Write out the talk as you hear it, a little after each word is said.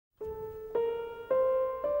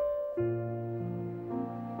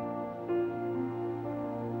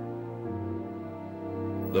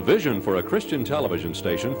The vision for a Christian television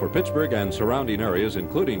station for Pittsburgh and surrounding areas,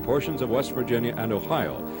 including portions of West Virginia and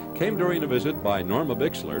Ohio, came during a visit by Norma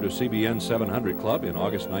Bixler to CBN 700 Club in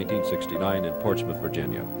August 1969 in Portsmouth,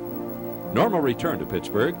 Virginia. Norma returned to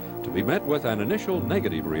Pittsburgh to be met with an initial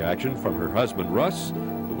negative reaction from her husband, Russ,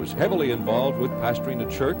 who was heavily involved with pastoring a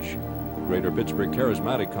church, the Greater Pittsburgh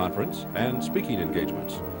Charismatic Conference, and speaking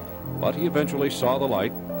engagements. But he eventually saw the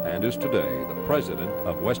light and is today the president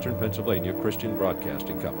of Western Pennsylvania Christian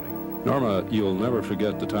Broadcasting Company. Norma, you'll never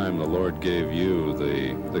forget the time the Lord gave you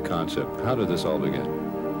the concept. How did this all begin?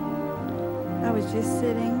 I was just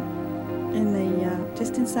sitting in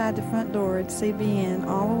just inside the front door at CBN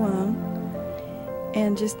all alone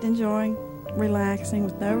and just enjoying, relaxing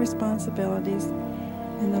with no responsibilities.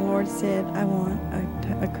 And the Lord said, I want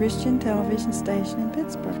a Christian television station in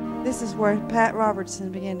Pittsburgh. This is where Pat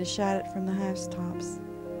Robertson began to shout it from the housetops.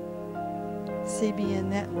 CBN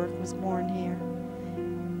Network was born here.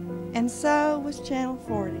 And so was Channel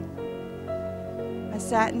 40. I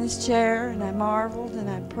sat in this chair and I marveled and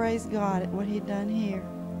I praised God at what He'd done here.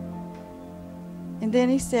 And then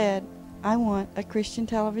He said, I want a Christian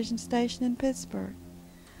television station in Pittsburgh.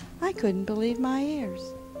 I couldn't believe my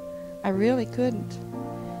ears. I really couldn't.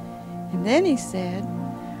 And then He said,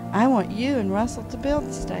 I want you and Russell to build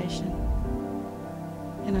the station.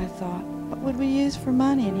 And I thought, what would we use for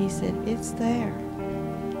money? And He said, it's there.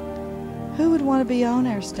 Who would want to be on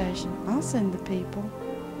our station? I'll send the people.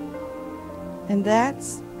 And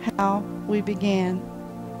that's how we began.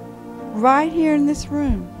 Right here in this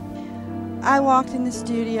room. I walked in the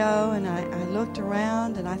studio and I looked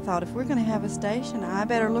around and I thought, if we're going to have a station, I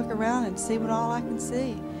better look around and see what all I can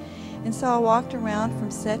see. And so I walked around from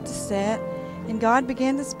set to set, and God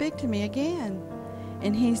began to speak to me again.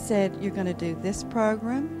 And He said, you're going to do this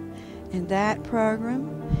program and that program,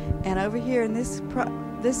 and over here in this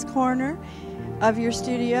corner of your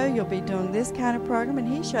studio, you'll be doing this kind of program. And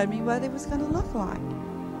He showed me what it was going to look like.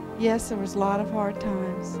 Yes, there was a lot of hard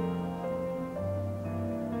times,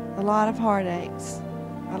 a lot of heartaches,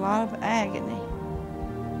 a lot of agony.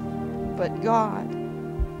 But God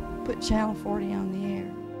put Channel 40 on the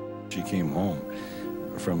air. She came home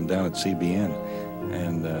from down at CBN,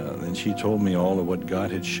 and then she told me all of what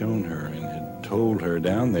God had shown her and had told her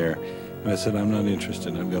down there. And I said, I'm not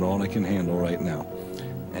interested. I've got all I can handle right now.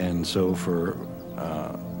 And so for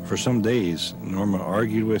some days, Norma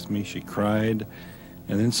argued with me. She cried,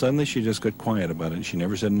 and then suddenly she just got quiet about it. She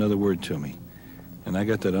never said another word to me. And I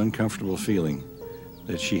got that uncomfortable feeling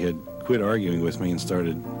that she had quit arguing with me and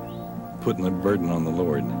started putting the burden on the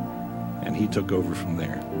Lord. And He took over from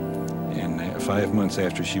there. And 5 months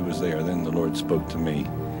after she was there, then the Lord spoke to me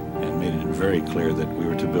and made it very clear that we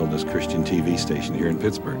were to build this Christian TV station here in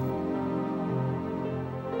Pittsburgh.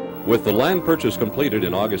 With the land purchase completed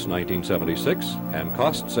in August 1976 and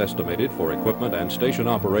costs estimated for equipment and station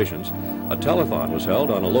operations, a telethon was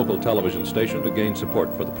held on a local television station to gain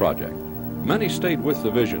support for the project. Many stayed with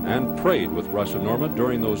the vision and prayed with Russ and Norma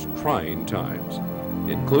during those trying times,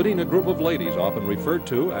 including a group of ladies often referred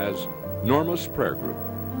to as Norma's prayer group.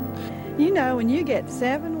 You know, when you get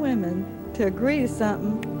 7 women to agree to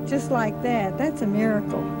something just like that, that's a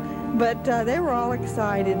miracle. But they were all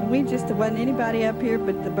excited. We just, there wasn't anybody up here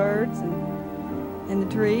but the birds and the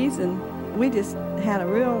trees, and we just had a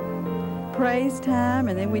real praise time,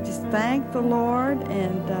 and then we just thanked the Lord,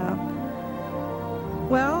 and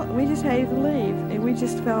well, we just hated to leave. And we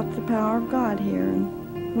just felt the power of God here,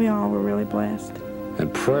 and we all were really blessed.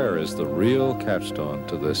 And prayer is the real capstone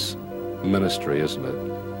to this ministry, isn't it?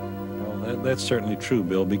 Well, that's certainly true,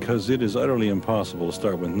 Bill, because it is utterly impossible to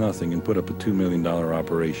start with nothing and put up a $2 million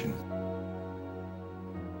operation.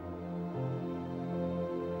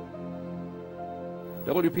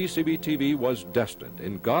 WPCB-TV was destined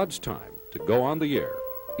in God's time to go on the air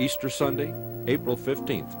Easter Sunday, April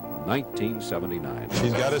 15th, 1979.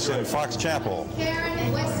 She's got us in Fox Chapel.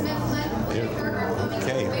 Karen, West Mifflin, Whitaker.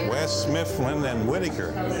 Okay, West Mifflin and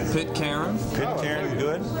Whitaker. Pitcairn. Pitcairn,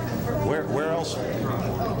 good. Where else?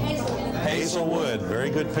 Hazelwood.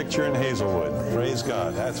 Very good picture in Hazelwood. Praise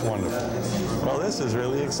God. That's wonderful. Well, this is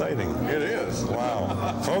really exciting. It is.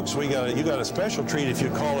 Wow. Folks, you got a special treat if you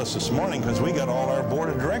call us this morning, because we got all our board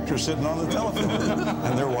of directors sitting on the telephone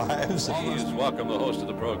and their wives. Please welcome the host of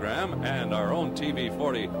the program and our own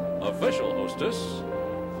TV40 official hostess,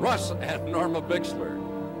 Russ and Norma Bixler.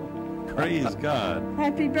 Praise God.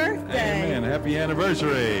 Happy birthday. Amen. Happy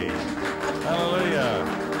anniversary. Hallelujah.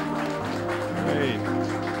 Great.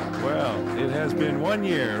 Well, it has been 1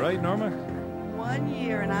 year, right, Norma? 1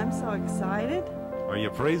 year, and I'm so excited. Are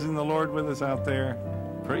you praising the Lord with us out there?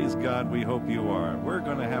 Praise God, we hope you are. We're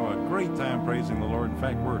going to have a great time praising the Lord. In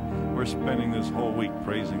fact, we're spending this whole week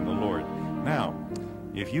praising the Lord. Now,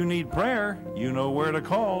 if you need prayer, you know where to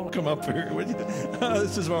call. Come up here, would you?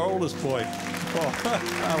 This is our oldest boy. Oh,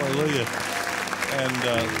 hallelujah. And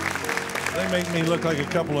they make me look like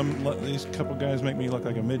these couple guys make me look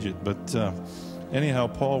like a midget. But anyhow,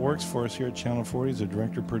 Paul works for us here at Channel 40. He's a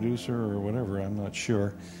director, producer, or whatever. I'm not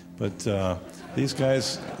sure. But these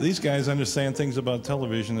guys understand things about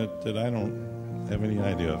television that I don't have any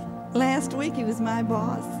idea of. Last week he was my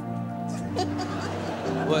boss.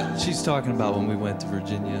 What she's talking about when we went to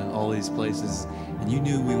Virginia, all these places, and you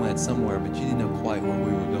knew we went somewhere, but you didn't know quite where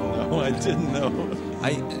we were going. No, I didn't know.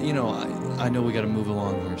 I know we got to move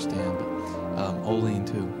along here, Stan, but Oline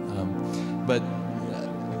too.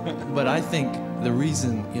 But I think the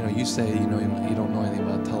reason, you say, you don't know anything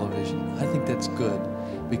about television. I think that's good,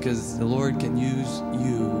 because the Lord can use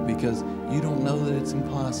you because you don't know that it's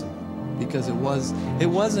impossible. Because it was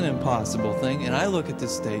an impossible thing, and I look at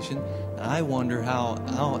this station and I wonder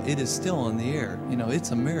how it is still on the air.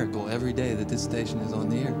 It's a miracle every day that this station is on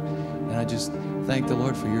the air, and I just thank the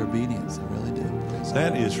Lord for your obedience. I really do.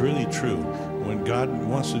 That is really true. When God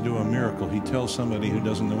wants to do a miracle, He tells somebody who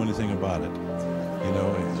doesn't know anything about it.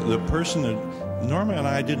 The person that Norma and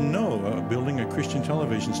I didn't know building a Christian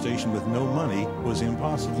television station with no money was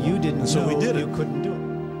impossible. You didn't so know we did it. You couldn't do it.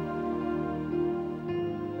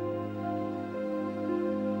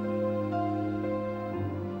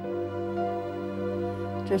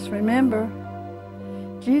 Just remember,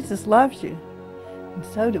 Jesus loves you, and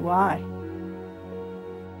so do I.